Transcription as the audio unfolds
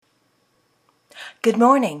Good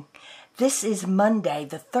morning. This is Monday,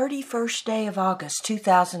 the 31st day of August,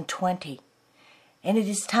 2020, and it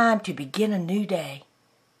is time to begin a new day.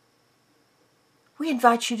 We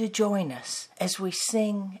invite you to join us as we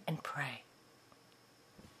sing and pray.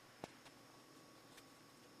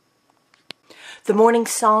 The morning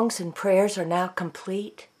songs and prayers are now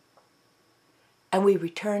complete, and we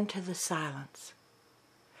return to the silence,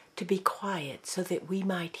 to be quiet so that we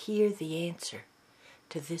might hear the answer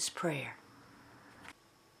to this prayer.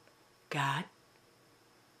 God,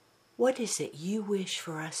 what is it you wish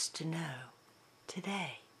for us to know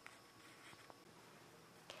today?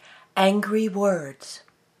 Angry words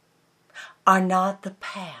are not the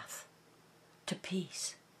path to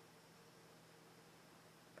peace.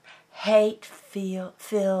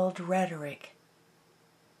 Hate-filled rhetoric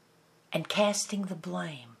and casting the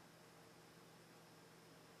blame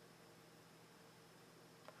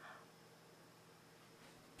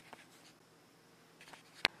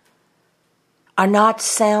are not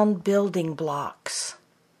sound building blocks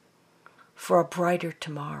for a brighter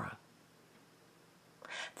tomorrow.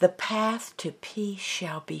 The path to peace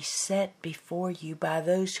shall be set before you by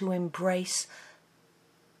those who embrace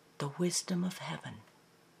the wisdom of heaven,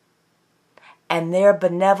 and their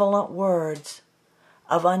benevolent words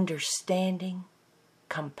of understanding,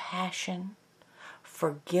 compassion,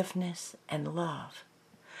 forgiveness, and love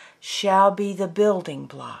shall be the building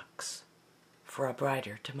blocks for a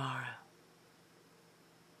brighter tomorrow.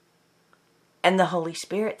 And the Holy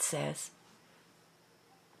Spirit says,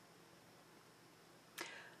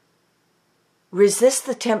 resist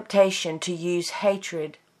the temptation to use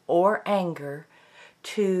hatred or anger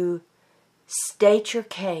to state your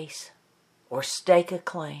case or stake a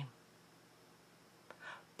claim.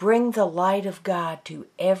 Bring the light of God to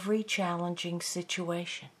every challenging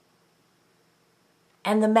situation,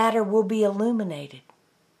 and the matter will be illuminated,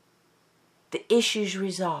 the issues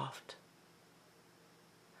resolved,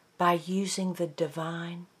 by using the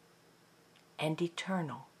divine and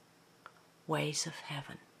eternal ways of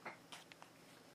heaven.